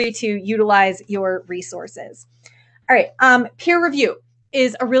feel free to utilize your resources. All right, peer review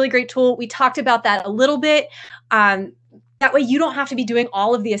is a really great tool. We talked about that a little bit. That way you don't have to be doing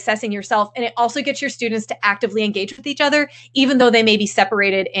all of the assessing yourself, and it also gets your students to actively engage with each other, even though they may be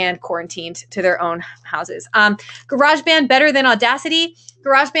separated and quarantined to their own houses. GarageBand, better than Audacity.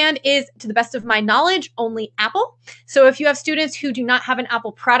 GarageBand is, to the best of my knowledge, only Apple. So if you have students who do not have an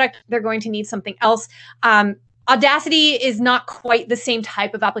Apple product, they're going to need something else. Audacity is not quite the same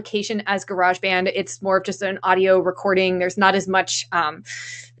type of application as GarageBand. It's more of just an audio recording. There's not as much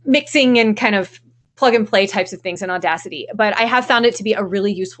mixing and kind of plug and play types of things in Audacity, but I have found it to be a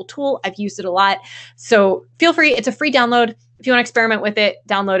really useful tool. I've used it a lot. So feel free, it's a free download. If you want to experiment with it,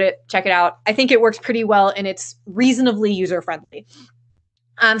 download it, check it out. I think it works pretty well and it's reasonably user-friendly.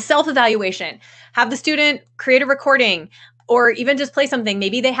 Self-evaluation, have the student create a recording or even just play something.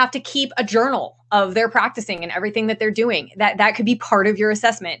 Maybe they have to keep a journal of their practicing and everything that they're doing. That could be part of your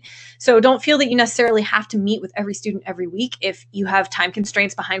assessment. So don't feel that you necessarily have to meet with every student every week if you have time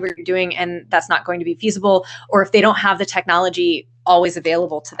constraints behind what you're doing and that's not going to be feasible, or if they don't have the technology always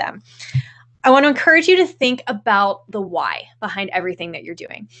available to them. I want to encourage you to think about the why behind everything that you're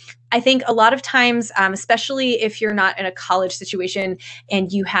doing. I think a lot of times, especially if you're not in a college situation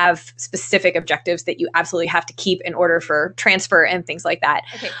and you have specific objectives that you absolutely have to keep in order for transfer and things like that.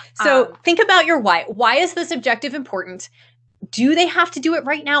 Okay, so think about your why. Why is this objective important? Do they have to do it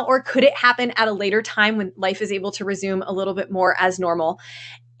right now, or could it happen at a later time when life is able to resume a little bit more as normal?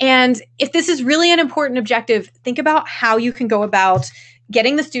 And if this is really an important objective, think about how you can go about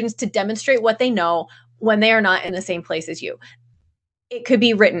getting the students to demonstrate what they know when they are not in the same place as you. It could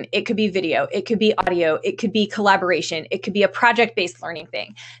be written, it could be video, it could be audio, it could be collaboration, it could be a project-based learning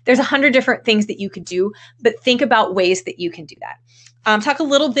thing. There's 100 different things that you could do, but think about ways that you can do that. Talk a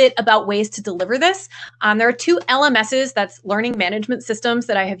little bit about ways to deliver this. There are 2 LMSs, that's learning management systems,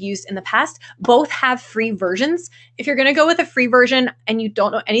 that I have used in the past. Both have free versions. If you're going to go with a free version and you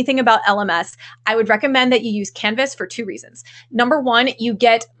don't know anything about LMS, I would recommend that you use Canvas for 2 reasons. Number one, you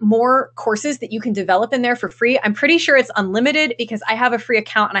get more courses that you can develop in there for free. I'm pretty sure it's unlimited because I have a free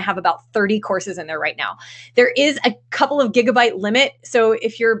account and I have about 30 courses in there right now. There is a couple of gigabyte limit. So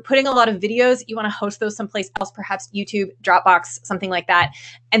if you're putting a lot of videos, you want to host those someplace else, perhaps YouTube, Dropbox, something like that,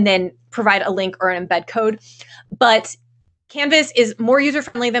 and then provide a link or an embed code. But Canvas is more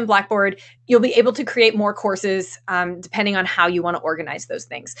user-friendly than Blackboard. You'll be able to create more courses depending on how you want to organize those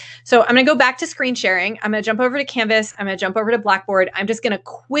things. So I'm going to go back to screen sharing. I'm going to jump over to Canvas. I'm going to jump over to Blackboard. I'm just going to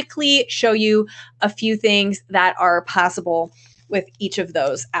quickly show you a few things that are possible with each of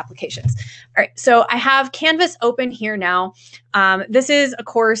those applications. All right, so I have Canvas open here now. This is a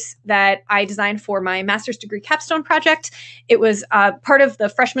course that I designed for my master's degree capstone project. It was part of the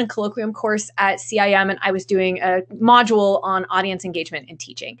freshman colloquium course at CIM, and I was doing a module on audience engagement in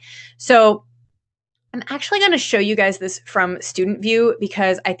teaching. So I'm actually going to show you guys this from student view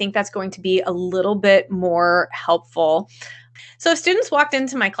because I think that's going to be a little bit more helpful. So if students walked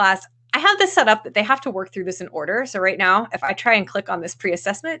into my class, I have this set up that they have to work through this in order. So right now, if I try and click on this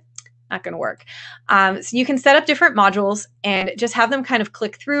pre-assessment, not going to work. So you can set up different modules and just have them kind of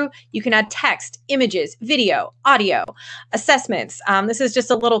click through. You can add text, images, video, audio, assessments. This is just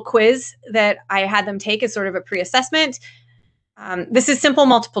a little quiz that I had them take as sort of a pre-assessment. This is simple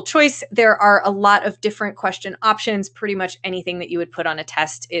multiple choice. There are a lot of different question options. Pretty much anything that you would put on a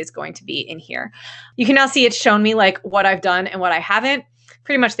test is going to be in here. You can now see it's shown me like what I've done and what I haven't.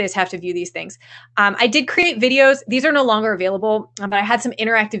 Pretty much they just have to view these things. I did create videos. These are no longer available, but I had some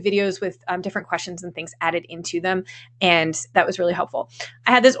interactive videos with different questions and things added into them, and that was really helpful.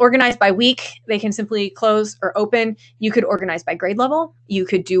 I had this organized by week. They can simply close or open. You could organize by grade level. You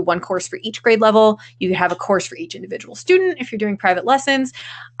could do one course for each grade level. You could have a course for each individual student if you're doing private lessons.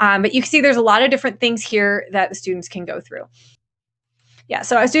 But you can see there's a lot of different things here that the students can go through. Yeah,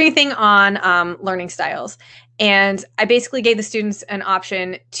 so I was doing a thing on learning styles, and I basically gave the students an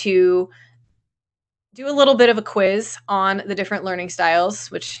option to do a little bit of a quiz on the different learning styles,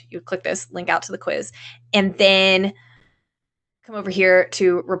 which you click this link out to the quiz, and then come over here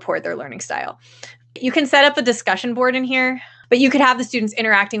to report their learning style. You can set up a discussion board in here, but you could have the students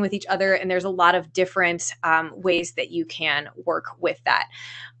interacting with each other, and there's a lot of different ways that you can work with that.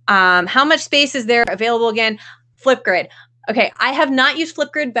 How much space is there available again? Flipgrid. Okay, I have not used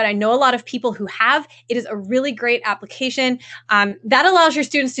Flipgrid, but I know a lot of people who have. It is a really great application. That allows your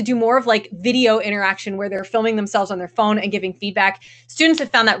students to do more of like video interaction where they're filming themselves on their phone and giving feedback. Students have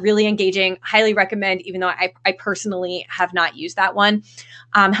found that really engaging. Highly recommend, even though I personally have not used that one.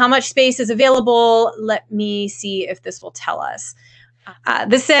 How much space is available? Let me see if this will tell us.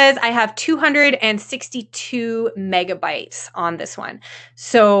 This says I have 262 megabytes on this one.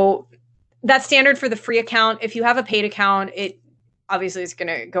 So that's standard for the free account. If you have a paid account, it obviously is going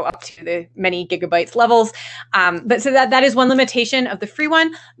to go up to the many gigabytes levels. But so that is one limitation of the free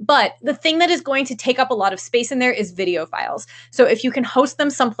one. But the thing that is going to take up a lot of space in there is video files. So if you can host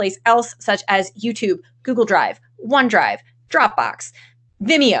them someplace else, such as YouTube, Google Drive, OneDrive, Dropbox,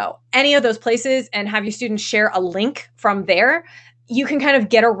 Vimeo, any of those places, and have your students share a link from there, you can kind of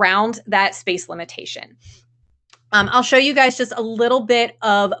get around that space limitation. I'll show you guys just a little bit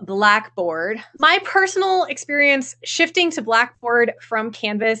of Blackboard. My personal experience shifting to Blackboard from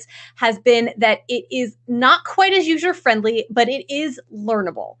Canvas has been that it is not quite as user-friendly, but it is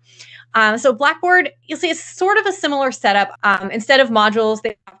learnable. So Blackboard, you'll see it's sort of a similar setup. Instead of modules,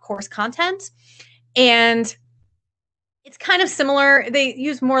 they have course content. And it's kind of similar. They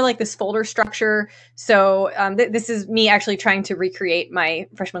use more like this folder structure. So this is me actually trying to recreate my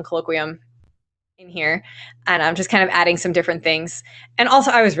freshman colloquium in here, and I'm just kind of adding some different things. And also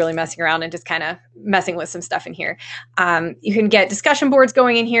I was really messing around and just kind of messing with some stuff in here. You can get discussion boards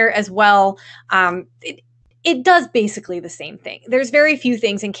going in here as well. It does basically the same thing. There's very few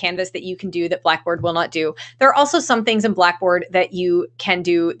things in Canvas that you can do that Blackboard will not do. There are also some things in Blackboard that you can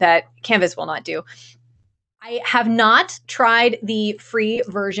do that Canvas will not do. I have not tried the free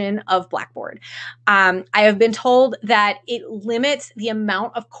version of Blackboard. I have been told that it limits the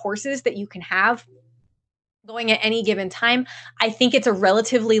amount of courses that you can have going at any given time. I think it's a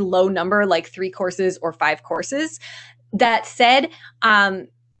relatively low number, like 3 courses or 5 courses. That said,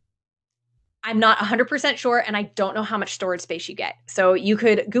 I'm not 100% sure, and I don't know how much storage space you get. So you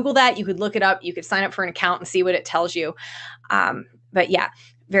could Google that, you could look it up, you could sign up for an account and see what it tells you. But yeah,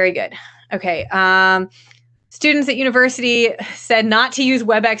 very good. Okay. Students at university said not to use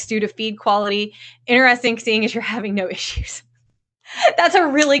WebEx due to feed quality. Interesting seeing as you're having no issues. That's a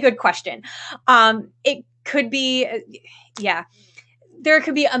really good question. It could be, yeah, there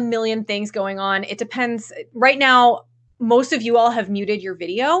could be a million things going on. It depends. Right now, most of you all have muted your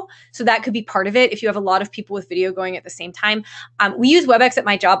video, so that could be part of it if you have a lot of people with video going at the same time. We use WebEx at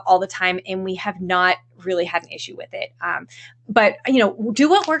my job all the time, and we have not really had an issue with it. But, you know, do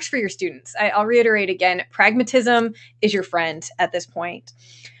what works for your students. I'll reiterate again, pragmatism is your friend at this point.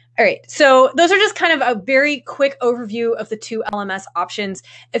 All right, so those are just kind of a very quick overview of the two LMS options.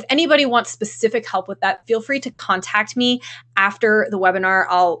 If anybody wants specific help with that, feel free to contact me after the webinar.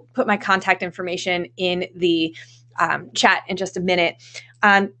 I'll put my contact information in the chat in just a minute.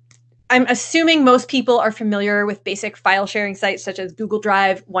 I'm assuming most people are familiar with basic file sharing sites such as Google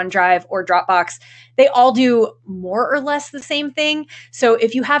Drive, OneDrive, or Dropbox. They all do more or less the same thing. So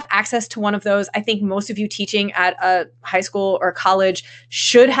if you have access to one of those, I think most of you teaching at a high school or college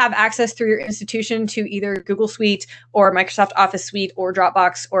should have access through your institution to either Google Suite or Microsoft Office Suite or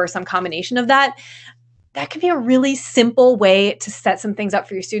Dropbox or some combination of that. That can be a really simple way to set some things up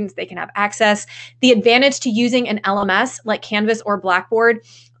for your students. They can have access. The advantage to using an LMS like Canvas or Blackboard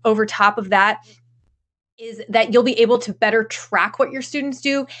over top of that is that you'll be able to better track what your students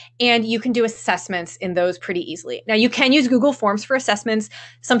do, and you can do assessments in those pretty easily. Now, you can use Google Forms for assessments.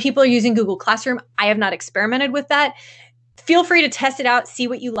 Some people are using Google Classroom. I have not experimented with that. Feel free to test it out, see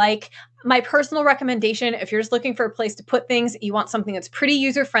what you like. My personal recommendation, if you're just looking for a place to put things, you want something that's pretty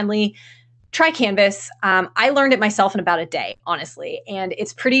user-friendly, try Canvas. I learned it myself in about a day, honestly, and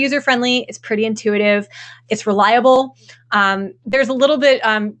it's pretty user-friendly. It's pretty intuitive. It's reliable. There's a little bit,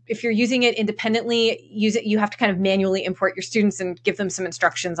 if you're using it independently, you have to kind of manually import your students and give them some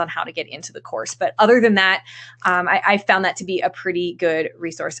instructions on how to get into the course. But other than that, I found that to be a pretty good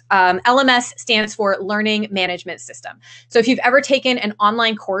resource. LMS stands for Learning Management System. So if you've ever taken an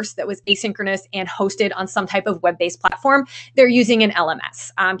online course that was asynchronous and hosted on some type of web-based platform, they're using an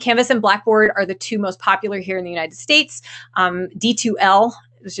LMS. Canvas and Blackboard are the two most popular here in the United States. D2L,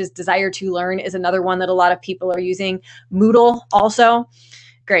 which is Desire to Learn, is another one that a lot of people are using. Moodle also.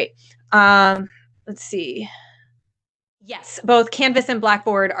 Great. Let's see. Yes, both Canvas and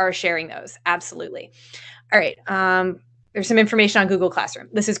Blackboard are sharing those. Absolutely. All right. There's some information on Google Classroom.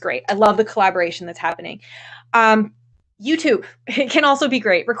 This is great. I love the collaboration that's happening. YouTube can also be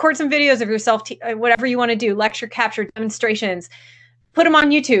great. Record some videos of yourself, whatever you want to do, lecture, capture, demonstrations. Put them on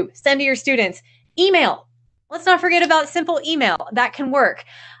YouTube. Send to your students. Email. Let's not forget about simple email. That can work.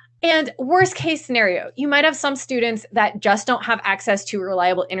 And worst case scenario, you might have some students that just don't have access to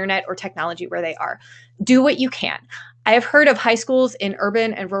reliable internet or technology where they are. Do what you can. I have heard of high schools in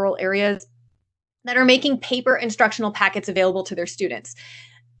urban and rural areas that are making paper instructional packets available to their students.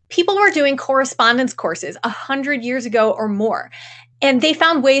 People were doing correspondence courses 100 years ago or more, and they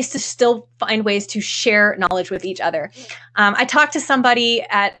found ways to still find ways to share knowledge with each other. I talked to somebody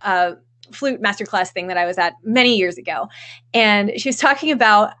at a flute masterclass thing that I was at many years ago, and she was talking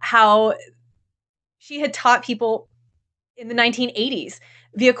about how she had taught people in the 1980s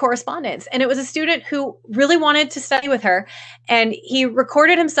via correspondence. And it was a student who really wanted to study with her, and he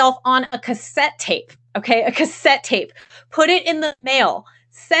recorded himself on a cassette tape, okay, a cassette tape, put it in the mail,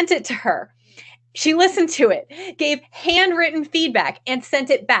 sent it to her. She listened to it, gave handwritten feedback, and sent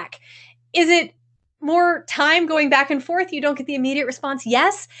it back. Is it more time going back and forth? You don't get the immediate response?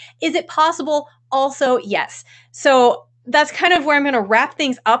 Yes. Is it possible? Also, yes. So that's kind of where I'm going to wrap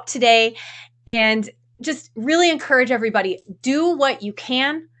things up today, and just really encourage everybody, do what you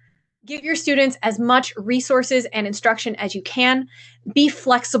can. Give your students as much resources and instruction as you can. Be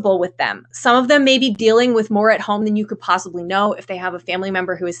flexible with them. Some of them may be dealing with more at home than you could possibly know. If they have a family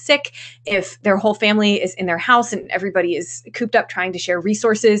member who is sick, if their whole family is in their house and everybody is cooped up trying to share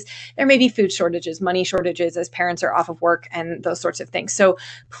resources, there may be food shortages, money shortages as parents are off of work and those sorts of things. So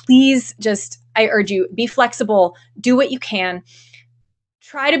please I urge you, be flexible, do what you can.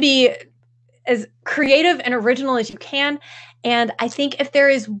 Try to be as creative and original as you can. And I think if there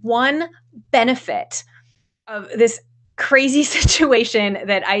is one benefit of this crazy situation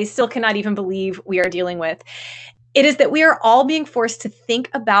that I still cannot even believe we are dealing with, it is that we are all being forced to think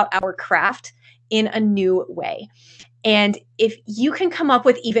about our craft in a new way. And if you can come up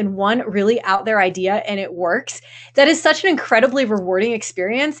with even one really out there idea and it works, that is such an incredibly rewarding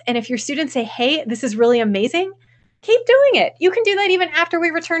experience. And if your students say, hey, this is really amazing, keep doing it. You can do that even after we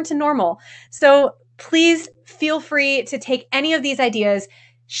return to normal. So please feel free to take any of these ideas,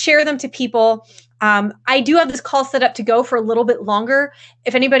 share them to people. I do have this call set up to go for a little bit longer.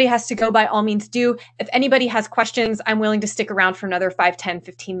 If anybody has to go, by all means do. If anybody has questions, I'm willing to stick around for another 5, 10,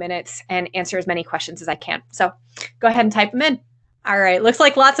 15 minutes and answer as many questions as I can. So go ahead and type them in. All right, looks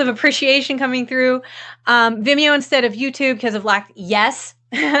like lots of appreciation coming through. Vimeo instead of YouTube because of lack. Yes,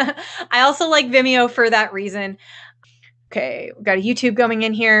 I also like Vimeo for that reason. Okay, we've got a YouTube going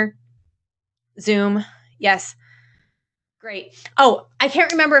in here. Zoom, yes. Great. Oh, I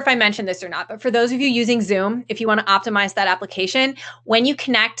can't remember if I mentioned this or not, but for those of you using Zoom, if you want to optimize that application, when you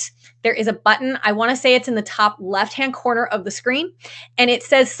connect there is a button. I want to say it's in the top left-hand corner of the screen, and it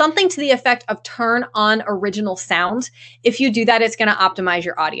says something to the effect of turn on original sound. If you do that, it's going to optimize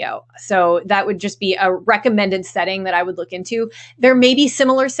your audio. So that would just be a recommended setting that I would look into. There may be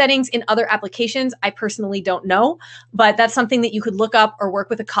similar settings in other applications. I personally don't know, but that's something that you could look up or work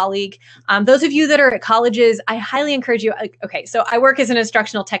with a colleague. Those of you that are at colleges, I highly encourage you. Okay, so I work as an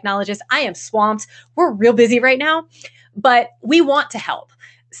instructional technologist. I am swamped. We're real busy right now, but we want to help.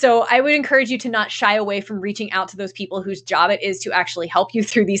 So I would encourage you to not shy away from reaching out to those people whose job it is to actually help you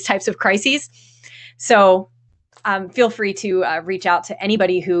through these types of crises. So feel free to reach out to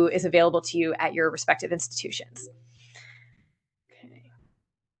anybody who is available to you at your respective institutions.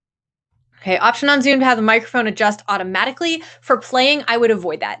 Okay, option on Zoom to have the microphone adjust automatically. For playing, I would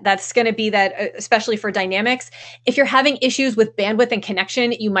avoid that. That's going to be that, especially for dynamics. If you're having issues with bandwidth and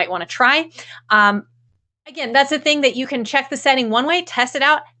connection, you might want to try. Again, that's a thing that you can check the setting one way, test it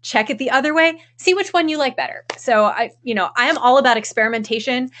out, check it the other way, see which one you like better. So I am all about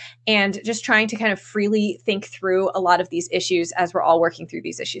experimentation and just trying to kind of freely think through a lot of these issues as we're all working through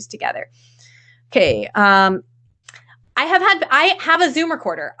these issues together. Okay. I have a Zoom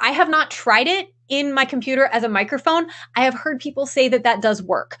recorder. I have not tried it in my computer as a microphone. I have heard people say that that does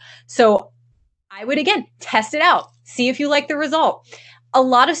work. So I would, again, test it out, see if you like the result. A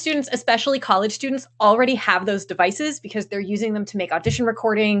lot of students, especially college students, already have those devices because they're using them to make audition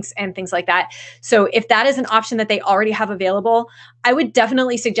recordings and things like that. So if that is an option that they already have available, I would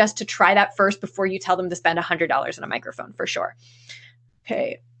definitely suggest to try that first before you tell them to spend $100 on a microphone for sure.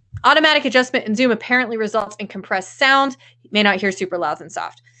 Okay. Automatic adjustment in Zoom apparently results in compressed sound. You may not hear super loud and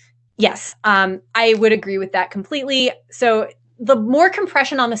soft. Yes, I would agree with that completely. So the more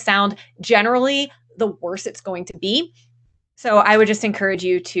compression on the sound, generally, the worse it's going to be. So I would just encourage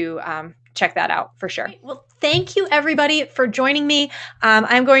you to check that out for sure. Well, thank you everybody for joining me.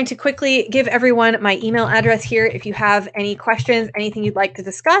 I'm going to quickly give everyone my email address here. If you have any questions, anything you'd like to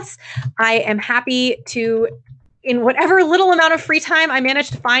discuss, I am happy to, in whatever little amount of free time I manage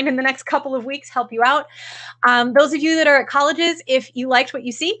to find in the next couple of weeks, help you out. Those of you that are at colleges, if you liked what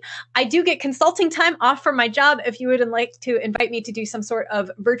you see, I do get consulting time off from my job. If you would like to invite me to do some sort of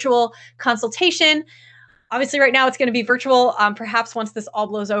virtual consultation, obviously, right now it's going to be virtual. Perhaps once this all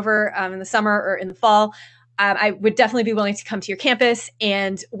blows over in the summer or in the fall, I would definitely be willing to come to your campus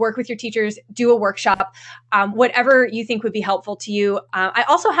and work with your teachers, do a workshop, whatever you think would be helpful to you. I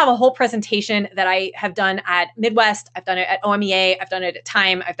also have a whole presentation that I have done at Midwest. I've done it at OMEA. I've done it at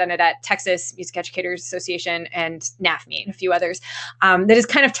Time. I've done it at Texas Music Educators Association and NAFME and a few others that is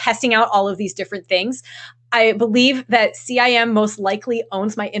kind of testing out all of these different things. I believe that CIM most likely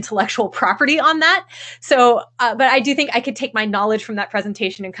owns my intellectual property on that. So, but I do think I could take my knowledge from that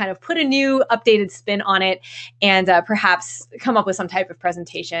presentation and kind of put a new updated spin on it and perhaps come up with some type of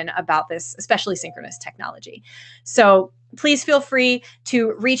presentation about this, especially synchronous technology. So please feel free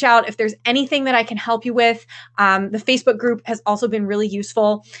to reach out if there's anything that I can help you with. The Facebook group has also been really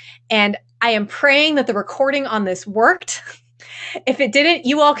useful. And I am praying that the recording on this worked. If it didn't,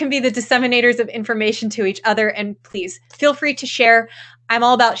 you all can be the disseminators of information to each other. And please feel free to share. I'm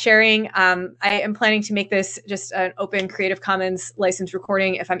all about sharing. I am planning to make this just an open Creative Commons licensed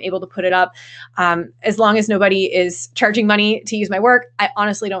recording if I'm able to put it up. As long as nobody is charging money to use my work, I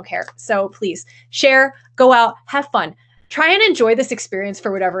honestly don't care. So please share, go out, have fun. Try and enjoy this experience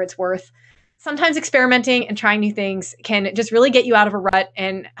for whatever it's worth. Sometimes experimenting and trying new things can just really get you out of a rut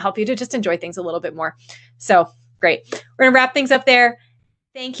and help you to just enjoy things a little bit more. So great. We're going to wrap things up there.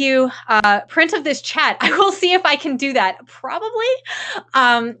 Thank you. Print of this chat. I will see if I can do that. Probably.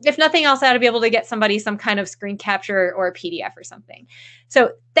 If nothing else, I ought to be able to get somebody some kind of screen capture or a PDF or something.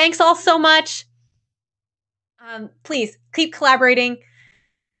 So thanks all so much. Please keep collaborating.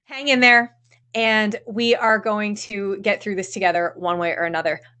 Hang in there. And we are going to get through this together one way or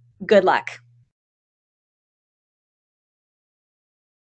another. Good luck.